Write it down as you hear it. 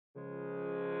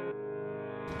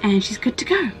and she's good to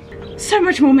go. So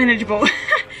much more manageable.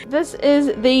 This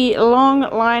is the long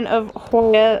line of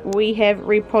Hoya we have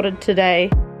repotted today.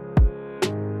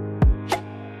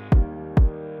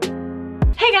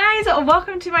 Hey guys,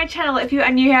 welcome to my channel. If you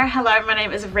are new here, hello, my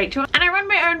name is Rachel and I run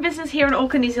my own business here in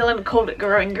Auckland, New Zealand called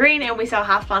GrowingGreen, and we sell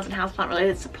houseplants and houseplant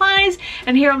related supplies,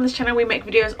 and here on this channel we make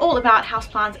videos all about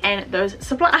houseplants and those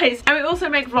supplies, and we also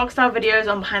make vlog style videos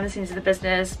on behind the scenes of the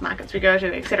business, markets we go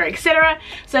to, etc, etc.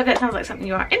 So if that sounds like something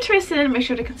you are interested in, make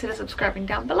sure to consider subscribing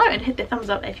down below and hit the thumbs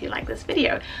up if you like this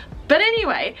video. But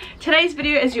anyway, today's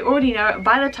video, as you already know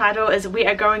by the title, is we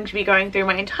are going to be going through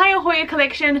my entire Hoya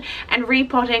collection and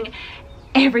repotting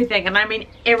everything, and I mean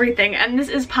everything, and this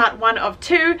is part 1 of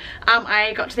 2.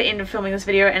 I got to the end of filming this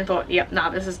video and thought, yep, nah,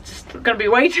 this is just gonna be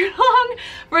way too long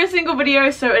for a single video,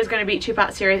 so it's gonna be a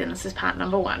 2-part series, and this is part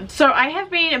number 1. So I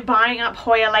have been buying up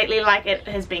Hoya lately like it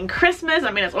has been Christmas.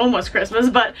 I mean, it's almost Christmas,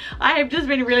 but I have just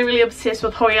been really obsessed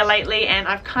with Hoya lately, and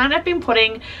I've kind of been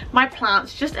putting my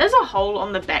plants just as a whole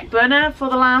on the back burner for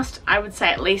the last, I would say,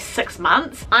 at least 6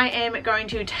 months. I am going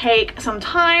to take some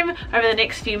time over the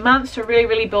next few months to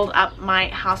really build up my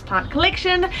houseplant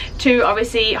collection, to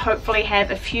obviously hopefully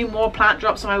have a few more plant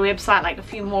drops on my website, like a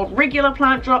few more regular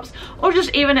plant drops, or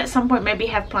just even at some point maybe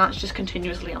have plants just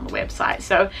continuously on the website.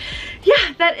 So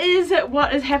yeah, that is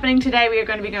what is happening today. We are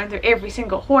going to be going through every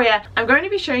single Hoya. I'm going to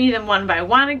be showing you them one by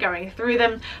one and going through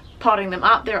them, potting them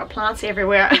up. There are plants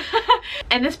everywhere.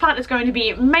 And this part is going to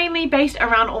be mainly based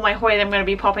around all my Hoya that I'm going to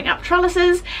be popping up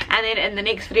trellises, and then in the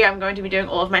next video I'm going to be doing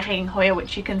all of my hanging Hoya,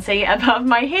 which you can see above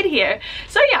my head here.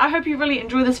 So yeah, I hope you really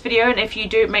enjoy this video, and if you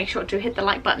do, make sure to hit the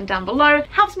like button down below.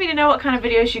 Helps me to know what kind of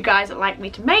videos you guys like me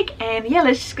to make, and yeah,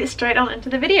 let's just get straight on into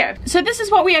the video. So this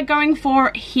is what we are going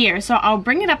for here, so I'll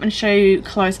bring it up and show you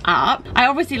close up. I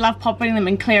obviously love popping them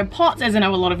in clear pots, as I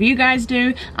know a lot of you guys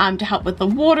do, to help with the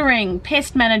watering,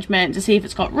 pest management, to see if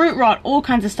it's got root rot, all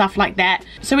kinds of stuff like that.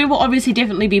 So we will obviously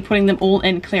definitely be putting them all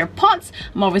in clear pots.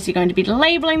 I'm obviously going to be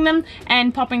labeling them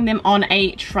and popping them on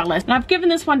a trellis, and I've given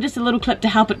this one just a little clip to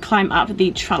help it climb up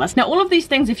the trellis. Now all of these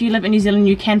things, if you live in New Zealand,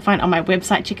 you can find on my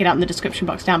website. Check it out in the description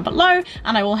box down below,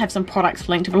 and I will have some products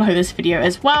linked below this video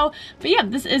as well. But yeah,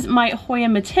 this is my Hoya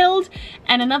Matilde,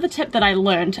 and another tip that I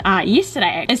learned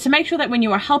yesterday is to make sure that when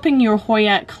you are helping your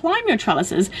Hoya climb your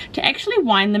trellises, to actually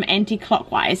wind them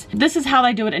anti-clockwise. This is how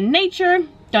they do it in nature.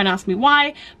 Don't ask me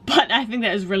why, but I think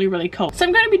that is really cool. So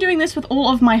I'm going to be doing this with all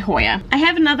of my Hoya. I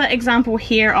have another example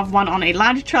here of one on a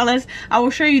large trellis. I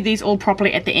will show you these all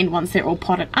properly at the end once they're all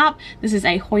potted up. This is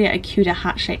a Hoya Acuta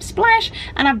heart-shaped splash,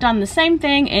 and I've done the same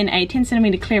thing in a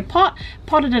 10cm clear pot,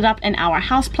 potted it up in our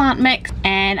houseplant mix,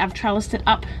 and I've trellised it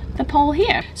up the pole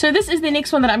here. So this is the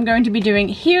next one that I'm going to be doing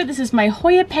here. This is my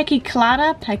Hoya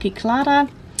Pachyclada.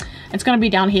 It's going to be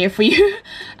down here for you,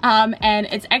 and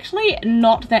it's actually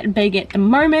not that big at the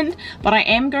moment, but I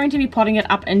am going to be potting it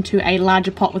up into a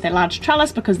larger pot with a large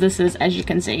trellis, because this is, as you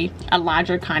can see, a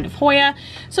larger kind of Hoya,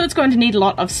 so it's going to need a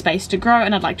lot of space to grow,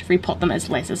 and I'd like to repot them as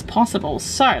less as possible.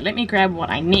 So let me grab what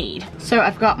I need. So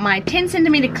I've got my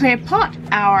 10cm clear pot,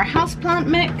 our houseplant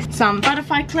mix, some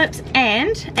butterfly clips,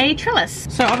 and a trellis.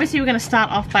 So obviously we're going to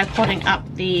start off by potting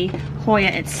up the Hoya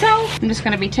itself. I'm just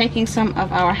going to be taking some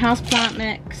of our houseplant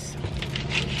mix.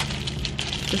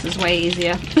 This is way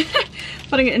easier.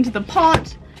 Putting it into the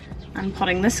pot and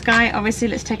potting this guy. Obviously,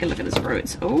 let's take a look at his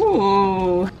roots.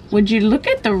 Oh, would you look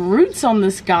at the roots on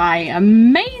this guy?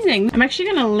 Amazing. I'm actually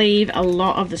going to leave a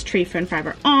lot of this tree fern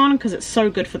fiber on because it's so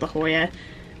good for the Hoya.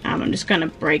 I'm just going to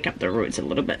break up the roots a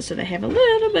little bit so they have a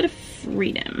little bit of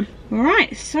freedom.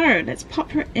 Alright, so let's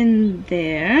pop her in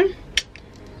there.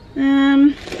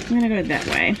 I'm going to go that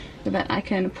way so that I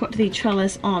can put the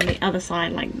trellis on the other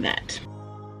side like that.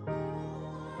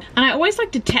 And I always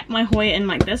like to tap my Hoya in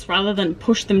like this rather than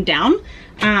push them down,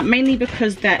 mainly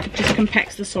because that just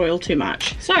compacts the soil too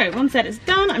much. So once that is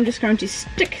done, I'm just going to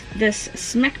stick this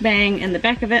smack bang in the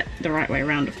back of it, the right way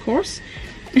around of course,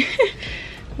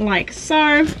 like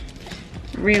so.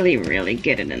 Really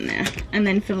get it in there, and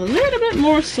then fill a little bit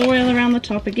more soil around the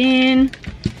top again.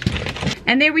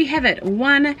 And there we have it,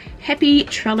 one happy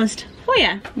trellised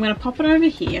Hoya. I'm going to pop it over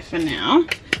here for now.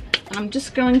 I'm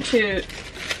just going to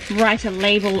write a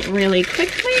label really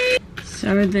quickly.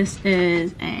 So this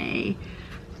is a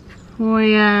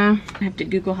Hoya. I have to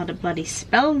Google how to bloody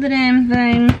spell the damn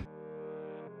thing.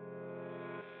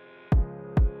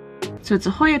 So it's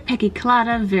a Hoya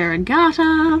Pachyclada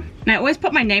variegata. Now I always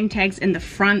put my name tags in the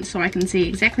front so I can see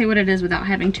exactly what it is without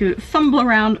having to fumble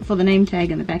around for the name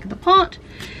tag in the back of the pot.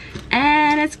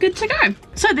 And it's good to go.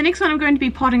 So the next one I'm going to be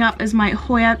potting up is my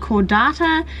Hoya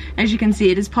Cordata. As you can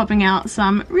see, it is popping out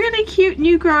some really cute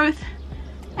new growth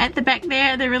at the back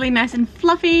there. They're really nice and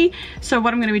fluffy. So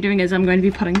what I'm going to be doing is I'm going to be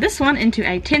putting this one into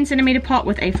a 10cm pot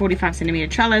with a 45cm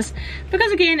trellis,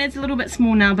 because again it's a little bit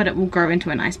small now, but it will grow into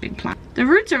a nice big plant. The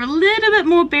roots are a little bit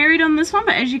more buried on this one,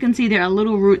 but as you can see there are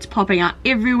little roots popping out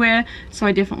everywhere, so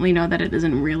I definitely know that it is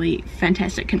in really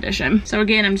fantastic condition. So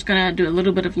again, I'm just going to do a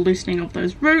little bit of loosening of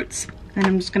those roots, and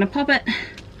I'm just going to pop it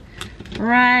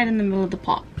right in the middle of the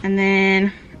pot, and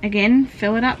then again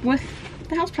fill it up with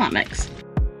the houseplant mix.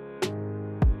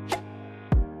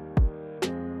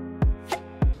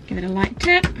 Give it a light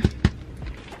tip,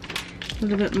 a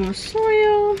little bit more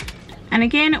soil, and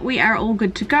again we are all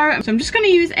good to go. So I'm just going to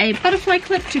use a butterfly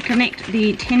clip to connect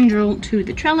the tendril to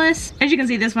the trellis. As you can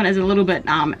see, this one is a little bit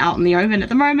out in the oven at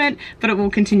the moment, but it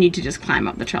will continue to just climb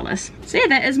up the trellis. So yeah,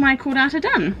 that is my cordata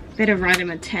done. Better write him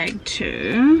a tag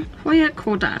too. Hoya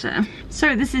cordata.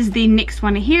 So this is the next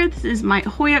one here. This is my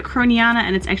Hoya croniana,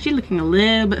 and it's actually looking a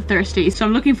little bit thirsty, so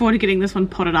I'm looking forward to getting this one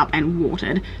potted up and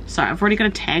watered. So I've already got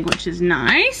a tag, which is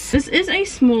nice. This is a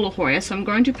smaller Hoya, so I'm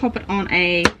going to pop it on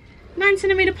a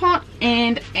 9cm pot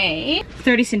and a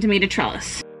 30cm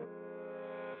trellis.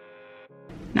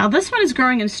 Now this one is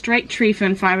growing in straight tree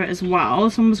fern fiber as well.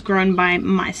 This one was grown by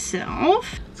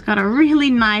myself. It's got a really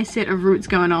nice set of roots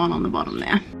going on the bottom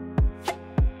there.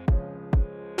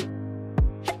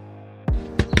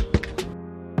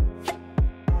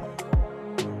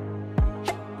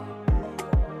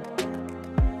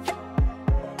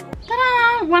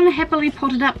 Ta-da! One happily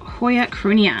potted up Hoya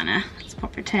croniana. Let's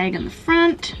pop her tag in the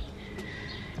front,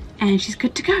 and she's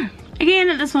good to go.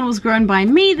 Again, this one was grown by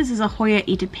me. This is a Hoya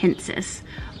etapensis.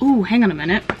 Ooh, hang on a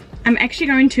minute. I'm actually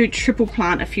going to triple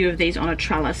plant a few of these on a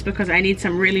trellis because I need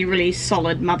some really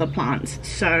solid mother plants.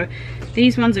 So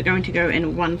these ones are going to go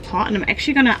in one pot, and I'm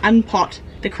actually going to unpot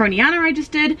the croniana I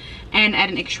just did and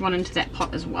add an extra one into that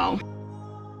pot as well.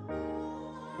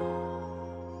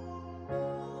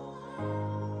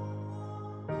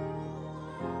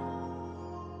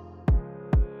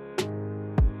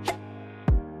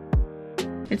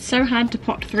 It's so hard to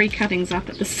pot 3 cuttings up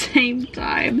at the same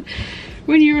time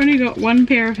when you've only got one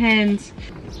pair of hands.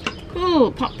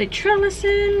 Cool, pop the trellis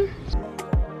in.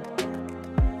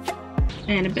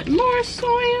 And a bit more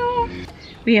soil.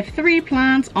 We have 3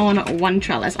 plants on one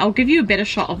trellis. I'll give you a better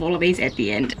shot of all of these at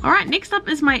the end. Alright, next up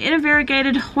is my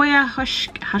variegated Hoya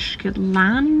hushkilania.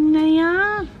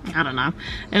 I don't know.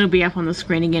 It'll be up on the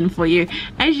screen again for you.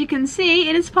 As you can see,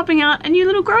 it is popping out a new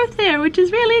little growth there, which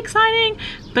is really exciting.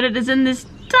 But it is in this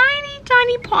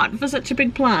tiny pot for such a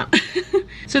big plant.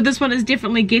 So this one is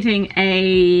definitely getting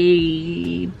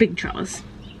a big trellis.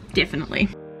 Definitely.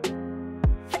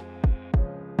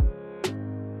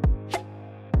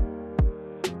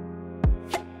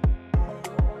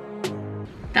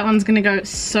 That one's gonna go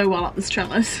so well up this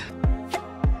trellis.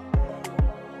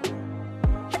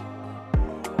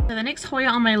 So the next Hoya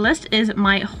on my list is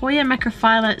my Hoya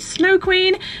macrophylla Snow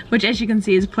Queen, which as you can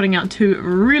see is putting out 2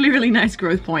 really nice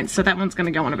growth points. So that one's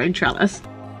gonna go on a big trellis.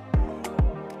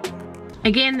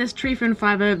 Again, this tree fern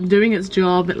fiber doing its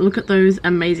job. Look at those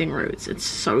amazing roots. It's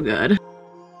so good.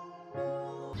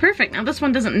 Perfect. Now this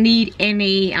one doesn't need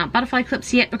any butterfly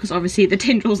clips yet because obviously the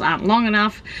tendrils aren't long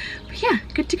enough. But yeah,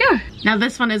 good to go. Now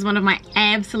this one is one of my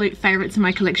absolute favorites in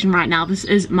my collection right now. This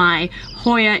is my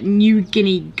Hoya New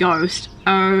Guinea Ghost.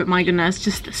 Oh my goodness,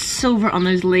 just the silver on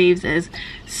those leaves is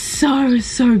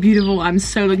so beautiful. I'm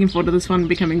so looking forward to this one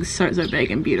becoming so big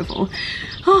and beautiful.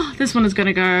 Oh, this one is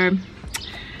gonna go,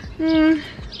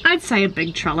 I'd say a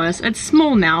big trellis. It's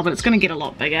small now, but it's gonna get a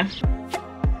lot bigger.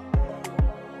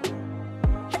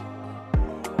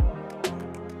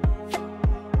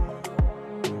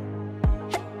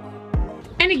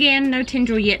 And again, no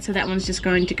tendril yet, so that one's just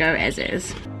going to go as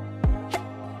is.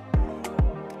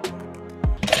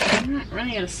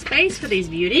 Running out of space for these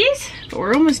beauties, but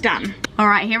we're almost done.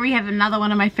 Alright, here we have another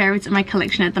one of my favorites in my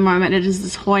collection at the moment. It is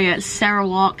this Hoya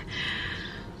Sarawak.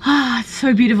 Ah, it's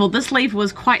so beautiful. This leaf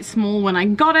was quite small when I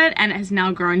got it, and it has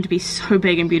now grown to be so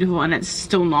big and beautiful, and it's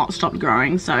still not stopped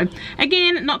growing. So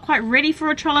again, not quite ready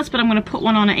for a trellis, but I'm going to put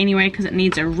one on it anyway because it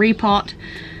needs a repot.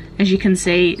 As you can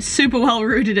see, super well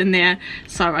rooted in there,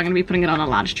 so I'm going to be putting it on a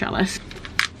large trellis.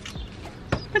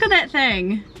 Look at that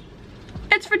thing.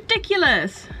 It's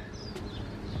ridiculous.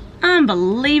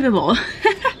 Unbelievable.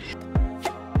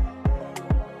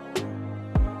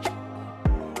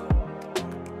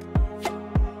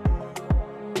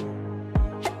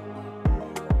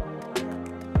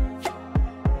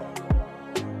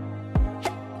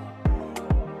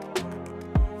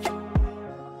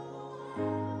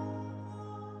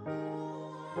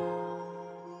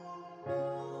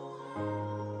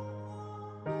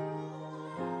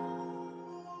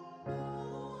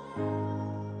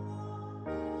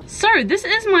 So this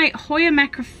is my Hoya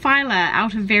macrophylla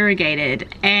out of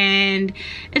variegated, and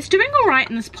it's doing all right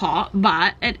in this pot,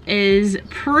 but it is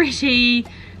pretty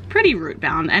root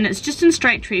bound, and it's just in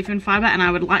straight tree fern fiber, and I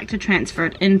would like to transfer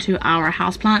it into our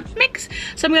houseplant mix.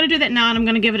 So I'm going to do that now, and I'm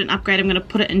going to give it an upgrade. I'm going to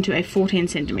put it into a 14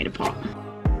 centimeter pot.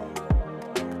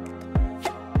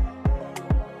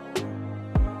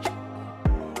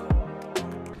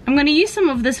 I'm going to use some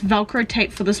of this Velcro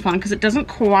tape for this one because it doesn't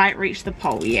quite reach the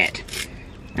pole yet,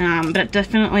 but it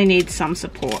definitely needs some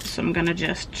support. So I'm going to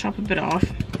just chop a bit off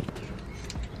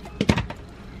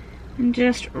and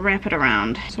just wrap it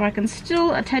around so I can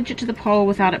still attach it to the pole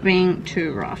without it being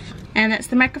too rough. And that's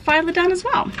the macrophylla done as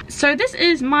well. So this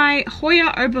is my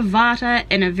Hoya obovata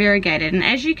in a variegated, and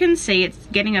as you can see, it's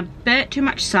getting a bit too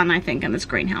much sun, I think, in this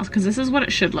greenhouse, because this is what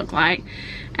it should look like,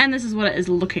 and this is what it is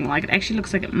looking like. It actually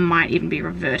looks like it might even be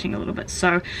reverting a little bit.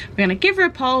 So we're going to give her a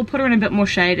pole, put her in a bit more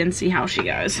shade, and see how she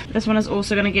goes. This one is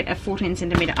also going to get a 14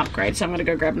 centimeter upgrade, so I'm going to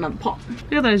go grab another pot.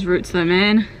 Look at those roots though,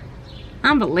 man.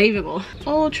 Unbelievable.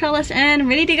 All trellis and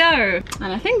ready to go.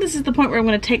 And I think this is the point where I'm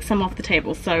going to take some off the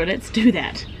table, so let's do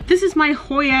that. This is my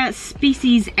Hoya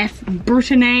species F.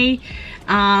 Brittany.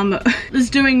 It's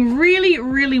doing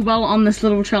really well on this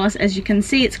little trellis. As you can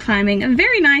see, it's climbing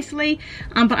very nicely,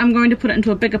 but I'm going to put it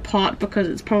into a bigger pot because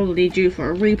it's probably due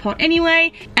for a repot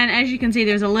anyway. And as you can see,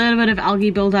 there's a little bit of algae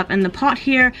buildup in the pot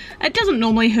here. It doesn't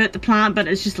normally hurt the plant, but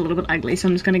it's just a little bit ugly, so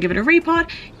I'm just going to give it a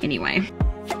repot anyway.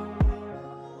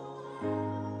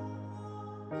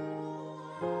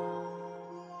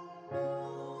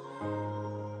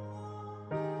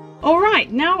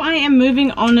 Alright, now I am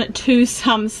moving on to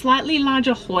some slightly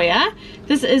larger Hoya.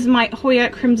 This is my Hoya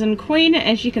Crimson Queen.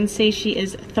 As you can see, she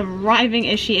is thriving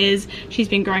as she is. She's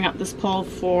been growing up this pole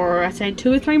for, I'd say,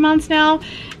 2 or 3 months now,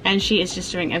 and she is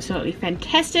just doing absolutely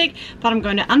fantastic. But I'm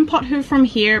going to unpot her from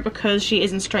here because she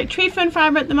is in straight tree fern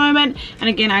fiber at the moment, and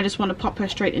again, I just want to pop her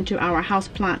straight into our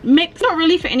houseplant mix. Not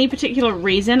really for any particular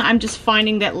reason, I'm just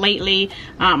finding that lately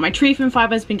my tree fern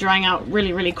fiber has been drying out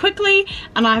really quickly,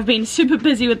 and I've been super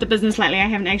busy with the business lately. I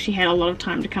haven't actually had a lot of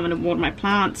time to come in and water my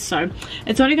plants, so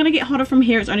it's only going to get hotter from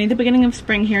here. It's only the beginning of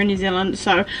spring here in New Zealand,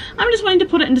 so I'm just wanting to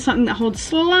put it into something that holds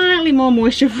slightly more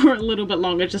moisture for a little bit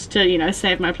longer, just to, you know,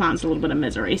 save my plants a little bit of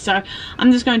misery. So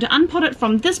I'm just going to unpot it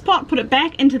from this pot, put it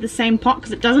back into the same pot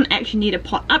because it doesn't actually need a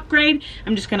pot upgrade.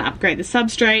 I'm just going to upgrade the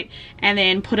substrate and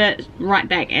then put it right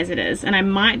back as it is. And I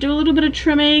might do a little bit of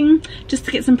trimming just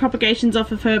to get some propagations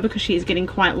off of her because she is getting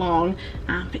quite long,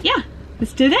 but yeah,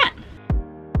 let's do that.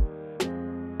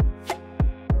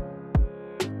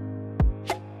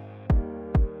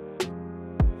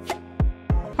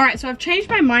 Alright, so I've changed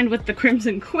my mind with the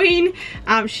Crimson Queen.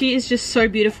 She is just so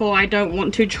beautiful. I don't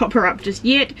want to chop her up just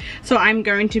yet, so I'm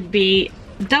going to be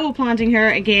double planting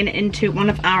her again into one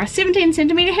of our 17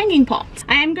 centimeter hanging pots.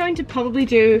 I am going to probably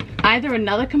do either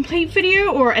another complete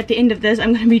video, or at the end of this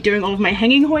I'm going to be doing all of my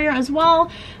hanging Hoya as well.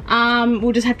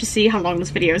 We'll just have to see how long this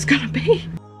video is going to be.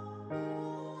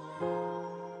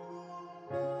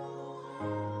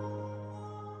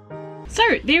 So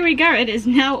there we go, it is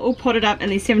now all potted up in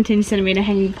the 17 centimeter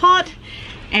hanging pot,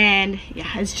 and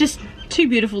yeah, it's just too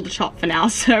beautiful to chop for now,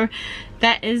 so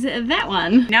that is that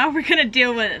one. Now we're gonna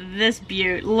deal with this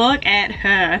beaut. Look at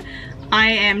her.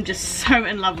 I am just so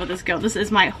in love with this girl. This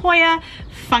is my Hoya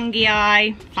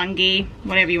fungi,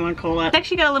 whatever you want to call it. It's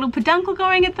actually got a little peduncle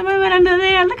going at the moment under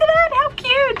there. Look at that, how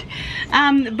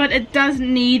cute. But it does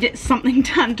need something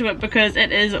done to it because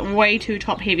it is way too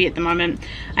top heavy at the moment.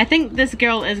 I think this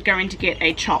girl is going to get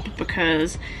a chop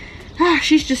because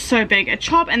she's just so big. A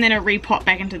chop and then a repot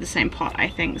back into the same pot, I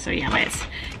think. So yeah, let's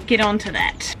get on to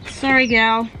that. Sorry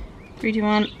gal. 3, 2,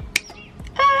 1.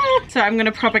 So I'm going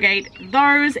to propagate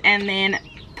those and then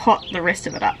pot the rest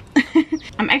of it up.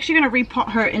 I'm actually going to repot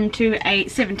her into a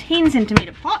 17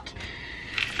 centimeter pot.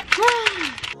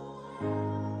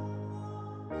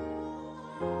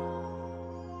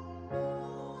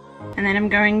 And then I'm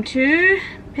going to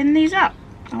pin these up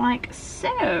like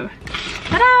so.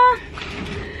 Ta-da!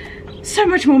 So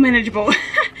much more manageable.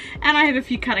 And I have a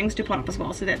few cuttings to pot up as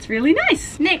well, so that's really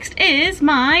nice. Next is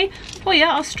my Hoya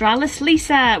Australis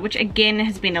Lisa, which again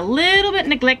has been a little bit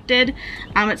neglected.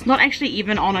 It's not actually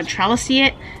even on a trellis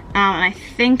yet, and I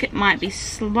think it might be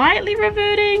slightly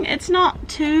reverting. It's not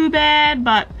too bad,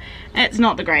 but it's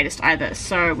not the greatest either,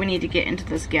 so we need to get into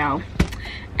this gal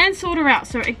and sort her out.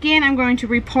 So again, I'm going to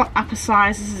repot up a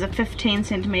size. This is a 15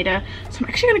 centimeter, so I'm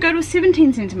actually going to go to a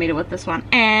 17 centimeter with this one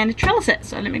and trellis it.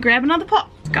 So let me grab another pot.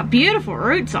 It's got beautiful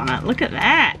roots on it. Look at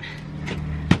that.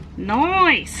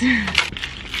 Nice.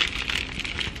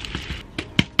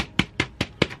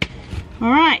 All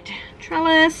right,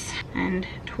 trellis and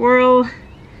twirl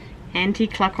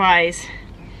Anti-clockwise.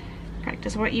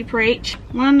 Practice what you preach.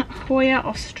 One Hoya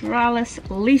Australis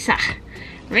Lisa.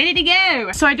 Ready to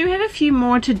go. So I do have a few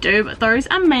more to do, but those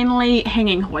are mainly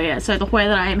hanging Hoya. So the Hoya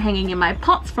that I am hanging in my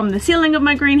pots from the ceiling of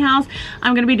my greenhouse,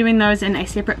 I'm going to be doing those in a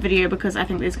separate video because I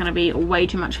think there's going to be way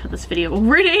too much for this video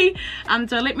already.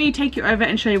 So let me take you over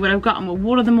and show you what I've got, and we'll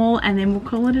water them all and then we'll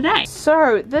call it a day.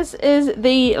 So this is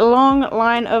the long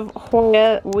line of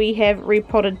Hoya we have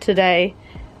repotted today.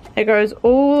 It goes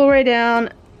all the way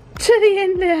down to the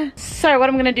end there. So what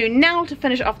I'm going to do now to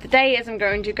finish off the day is I'm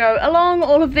going to go along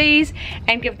all of these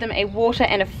and give them a water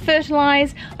and a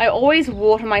fertilize. I always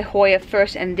water my Hoya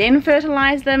first and then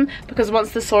fertilize them, because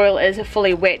once the soil is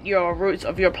fully wet, your roots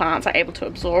of your plants are able to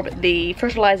absorb the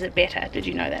fertilizer better. Did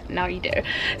you know that? Now you do.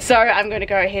 So I'm going to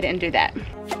go ahead and do that.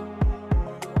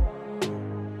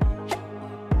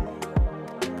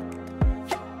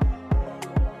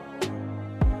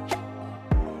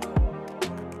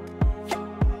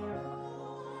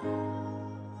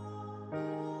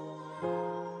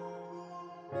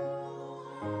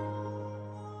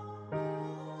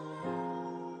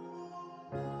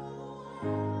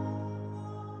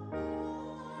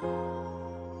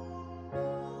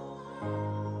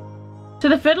 So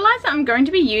the fertilizer I'm going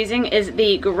to be using is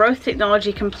the Growth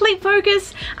Technology Complete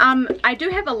Focus. I do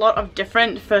have a lot of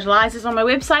different fertilizers on my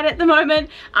website at the moment.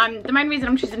 The main reason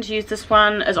I'm choosing to use this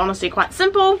one is honestly quite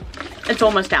simple. It's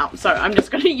almost out, so I'm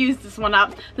just going to use this one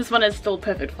up. This one is still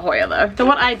perfect for Hoya though. So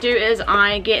what I do is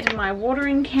I get my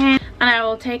watering can and I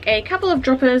will take a couple of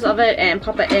drippers of it and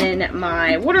pop it in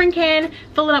my watering can,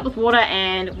 fill it up with water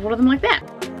and water them like that.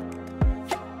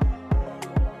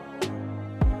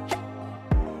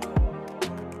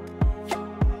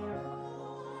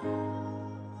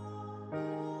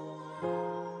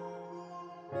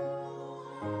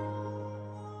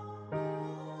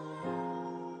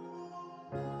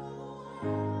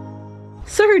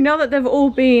 So now that they've all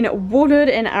been watered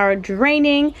and are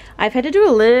draining, I've had to do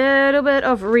a little bit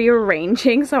of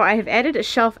rearranging. So I have added a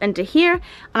shelf into here,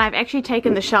 and I've actually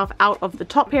taken the shelf out of the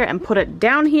top here and put it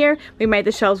down here. We made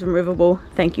the shelves removable,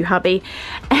 thank you hubby.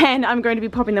 And I'm going to be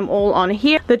popping them all on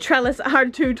here. The trellis are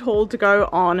too tall to go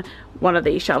on one of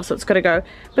these shelves, so it's got to go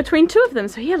between two of them.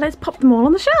 So yeah, let's pop them all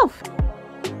on the shelf.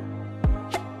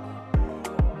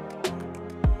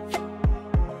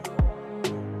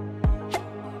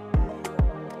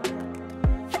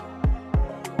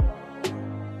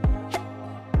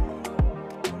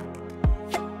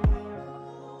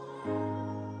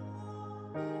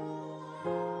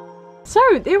 So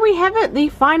there we have it, the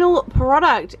final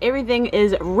product. Everything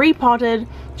is repotted,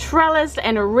 trellised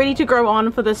and ready to grow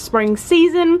on for the spring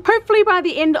season. Hopefully by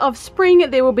the end of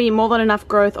spring there will be more than enough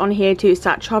growth on here to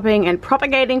start chopping and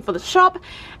propagating for the shop.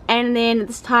 And then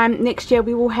this time next year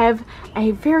we will have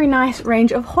a very nice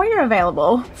range of Hoya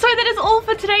available. So that is all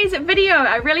for today's video.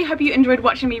 I really hope you enjoyed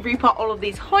watching me repot all of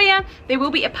these Hoya. There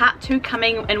will be a part 2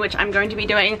 coming in which I'm going to be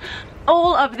doing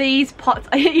all of these pots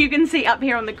you can see up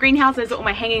here on the greenhouse. Those are all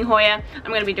my hanging Hoya.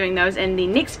 I'm going to be doing those in the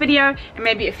next video and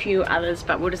maybe a few others,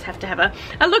 but we'll just have to have a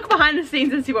look behind the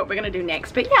scenes and see what we're going to do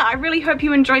next. But yeah, I really hope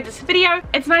you enjoyed this video.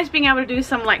 It's nice being able to do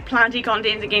some like planty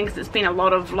content again, because it's been a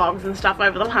lot of vlogs and stuff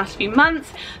over the last few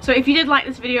months. So if you did like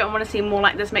this video and want to see more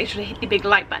like this, make sure to hit the big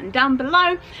like button down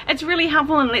below. It's really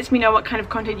helpful and lets me know what kind of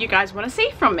content you guys want to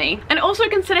see from me. And also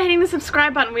consider hitting the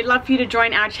subscribe button. We'd love for you to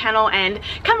join our channel and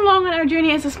come along on our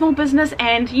journey as a small business,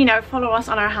 and you know, follow us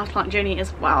on our houseplant journey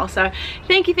as well. So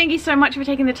thank you so much for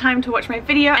taking the time to watch my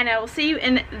video, and I will see you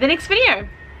in the next video.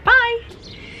 Bye.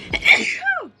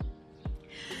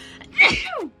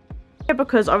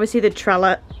 Because obviously the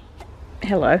trellis,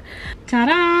 hello,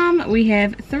 ta-da, we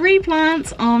have 3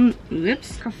 plants on,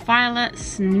 oops, Violet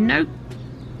Snow,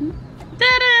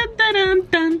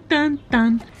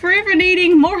 da-da-da-dun-dun-dun-dun, forever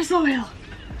needing more soil.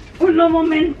 Uno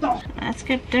momento. Let's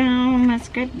get down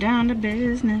to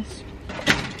business.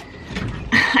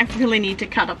 I really need to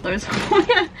cut up those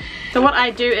Hoya. So what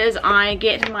I do is I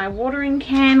get my watering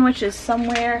can, which is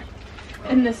somewhere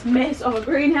in this mess of a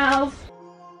greenhouse,